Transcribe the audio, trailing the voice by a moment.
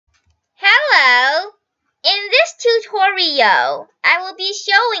video, I will be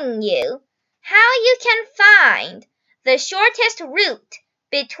showing you how you can find the shortest route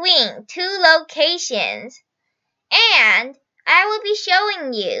between two locations, and I will be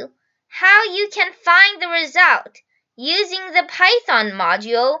showing you how you can find the result using the Python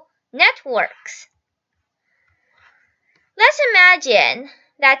module networkx. Let's imagine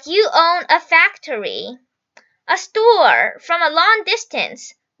that you own a factory. A store from a long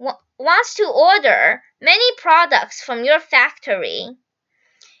distance wants to order many products from your factory.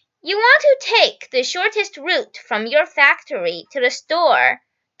 You want to take the shortest route from your factory to the store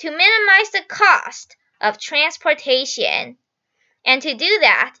to minimize the cost of transportation. And to do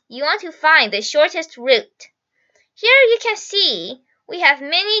that, you want to find the shortest route. Here you can see we have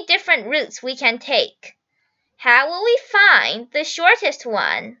many different routes we can take. How will we find the shortest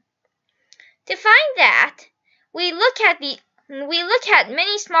one? To find that, we look at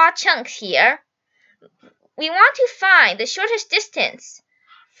many small chunks here. We want to find the shortest distance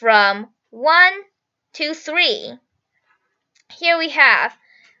from 1 to 3. Here we have,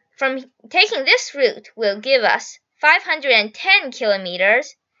 from taking this route will give us 510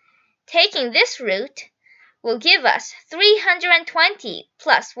 kilometers. Taking this route will give us 320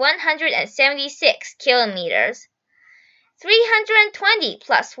 plus 176 kilometers. 320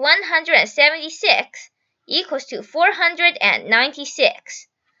 plus 176 equals to 496.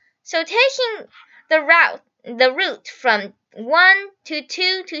 So taking the route from 1 to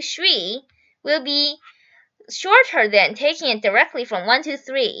 2 to 3 will be shorter than taking it directly from 1 to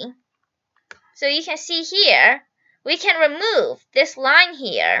 3. So you can see here, we can remove this line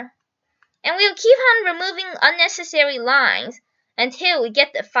here. And we'll keep on removing unnecessary lines until we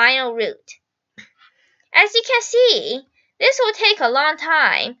get the final route. As you can see, this will take a long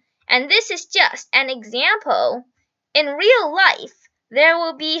time, and this is just an example. In real life, there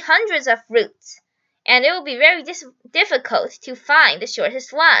will be hundreds of routes, and it will be very difficult to find the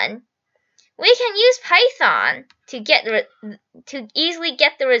shortest one. We can use Python to easily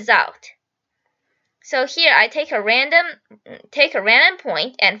get the result. So here I take a random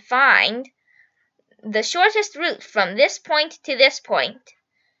point and find the shortest route from this point to this point.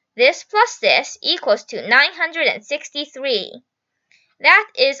 This plus this equals to 963.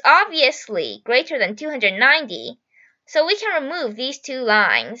 That is obviously greater than 290, so we can remove these two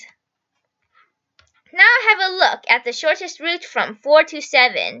lines. Now have a look at the shortest route from 4 to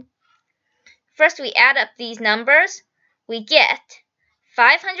 7. First we add up these numbers. We get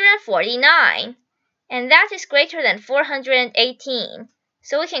 549, and that is greater than 418,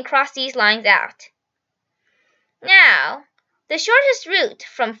 so we can cross these lines out. Now, the shortest route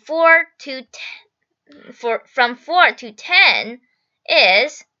from 4 to 10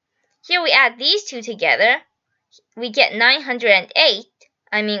 is, here we add these two together, we get 908,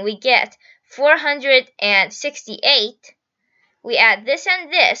 we get 468. We add this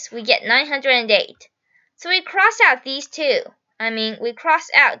and this, we get 908. So we cross out these two. We cross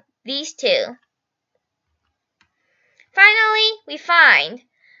out these two. Finally, we find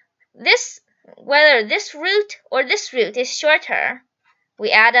whether this route or this route is shorter.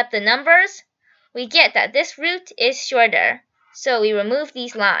 We add up the numbers. We get that this route is shorter, so we remove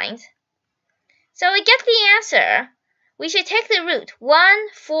these lines. So we get the answer. We should take the route 1,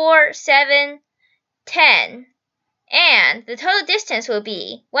 4, 7, 10, and the total distance will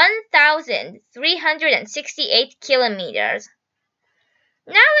be 1,368 kilometers.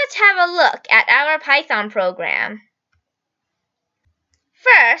 Now let's have a look at our Python program.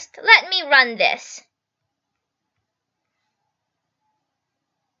 First, let me run this.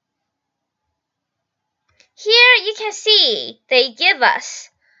 Here you can see they give us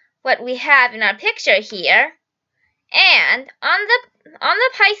what we have in our picture here, and on the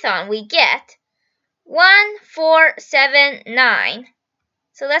Python we get 1479.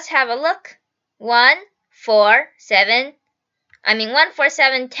 So let's have a look.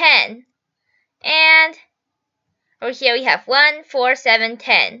 14710, and over here we have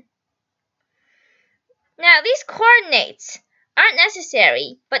 14710. Now these coordinates aren't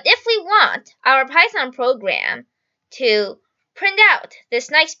necessary, but if we want our Python program to print out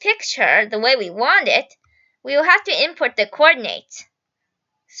this nice picture the way we want it, we will have to import the coordinates.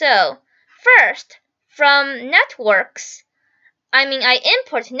 So first, from networkx, I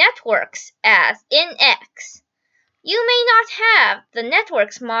import networkx as in x. You may not have the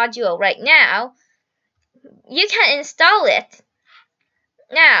networkx module right now. You can install it.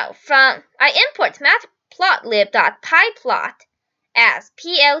 Now, I import matplotlib.pyplot as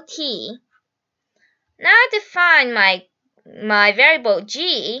plt. Now I define my variable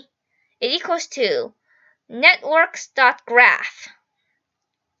g. It equals to networkx.graph.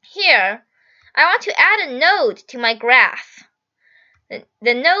 Here, I want to add a node to my graph.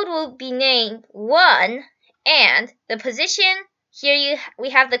 The node will be named 1, and the position, here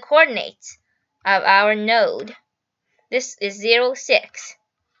we have the coordinates of our node. This is 0, 6.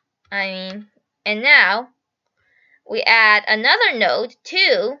 And now we add another node,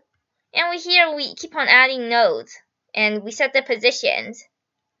 2, and here we keep on adding nodes, and we set the positions.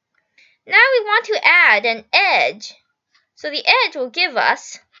 Now we want to add an edge. So the edge will give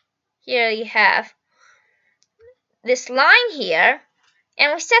us, here you have this line here,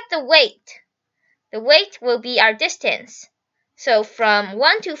 and we set the weight. The weight will be our distance. So from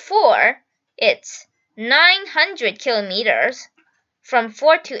 1 to 4, it's 900 kilometers. From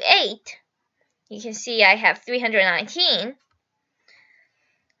 4 to 8, you can see I have 319.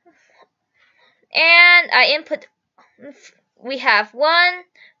 And I input, we have 1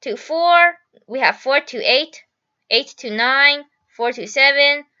 to 4, we have 4 to 8, 8 to 9, 4 to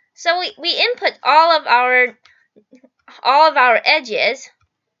 7. So we input all of our edges.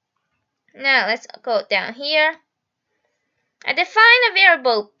 Now let's go down here. I define a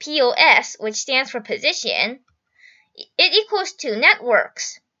variable POS, which stands for position. It equals to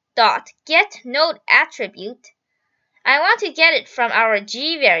networkx.getNodeAttribute. I want to get it from our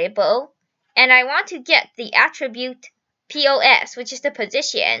G variable, and I want to get the attribute POS, which is the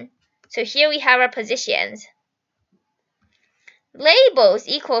position. So here we have our positions. Labels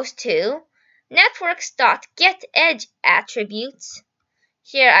equals to networks.getEdgeAttributes.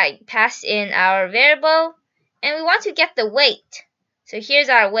 Here I pass in our variable, and we want to get the weight. So here's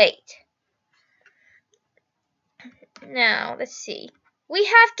our weight. Now let's see. We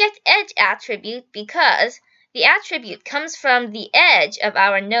have getEdgeAttribute because the attribute comes from the edge of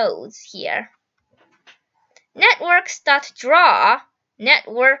our nodes here. Networks.draw,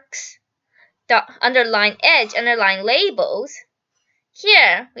 networks._edge_labels.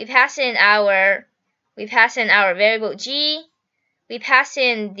 Here we pass in our variable G. We pass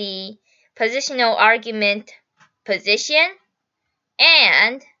in the positional argument position,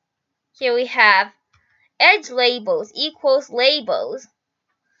 and here we have edge labels equals labels.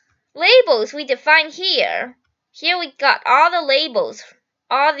 Labels we define here. Here we got all the labels,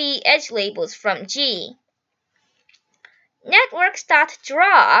 all the edge labels from G.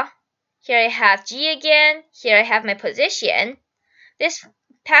 Networks.draw, here I have G again, here I have my position. This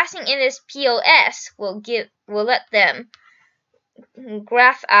passing in this POS will let them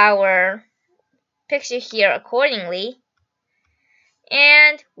graph our picture here accordingly.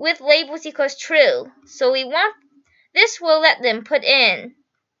 And with labels equals true. So this will let them put in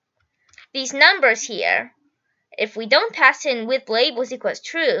these numbers here. If we don't pass in with labels equals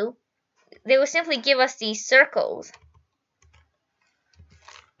true, they will simply give us these circles.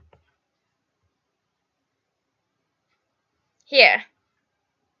 Here.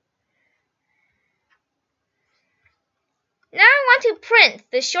 Now I want to print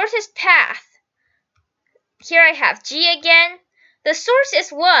the shortest path. Here I have G again. The source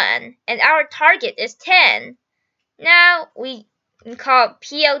is 1, and our target is 10. Now we can call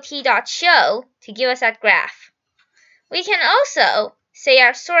plt.show to give us that graph. We can also say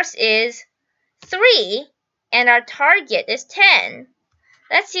our source is 3, and our target is 10.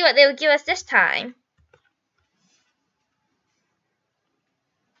 Let's see what they will give us this time.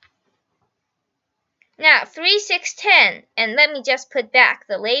 Now 3, 6, 10, and let me just put back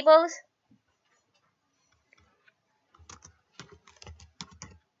the labels.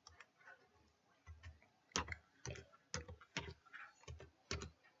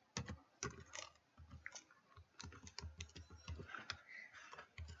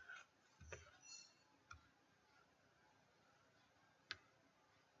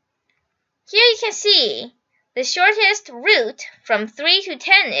 Here you can see the shortest route from 3 to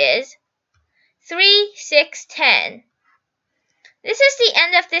 10 is 3, 6, 10. This is the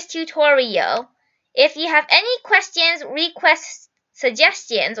end of this tutorial. If you have any questions, requests,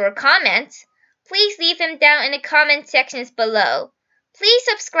 suggestions, or comments, please leave them down in the comment sections below. Please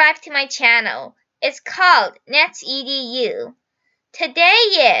subscribe to my channel. It's called NetsEDU.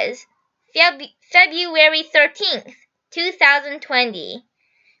 Today is February 13th, 2020.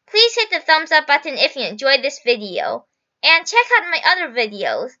 Please hit the thumbs up button if you enjoyed this video, and check out my other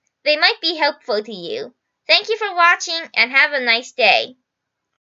videos. They might be helpful to you. Thank you for watching, and have a nice day.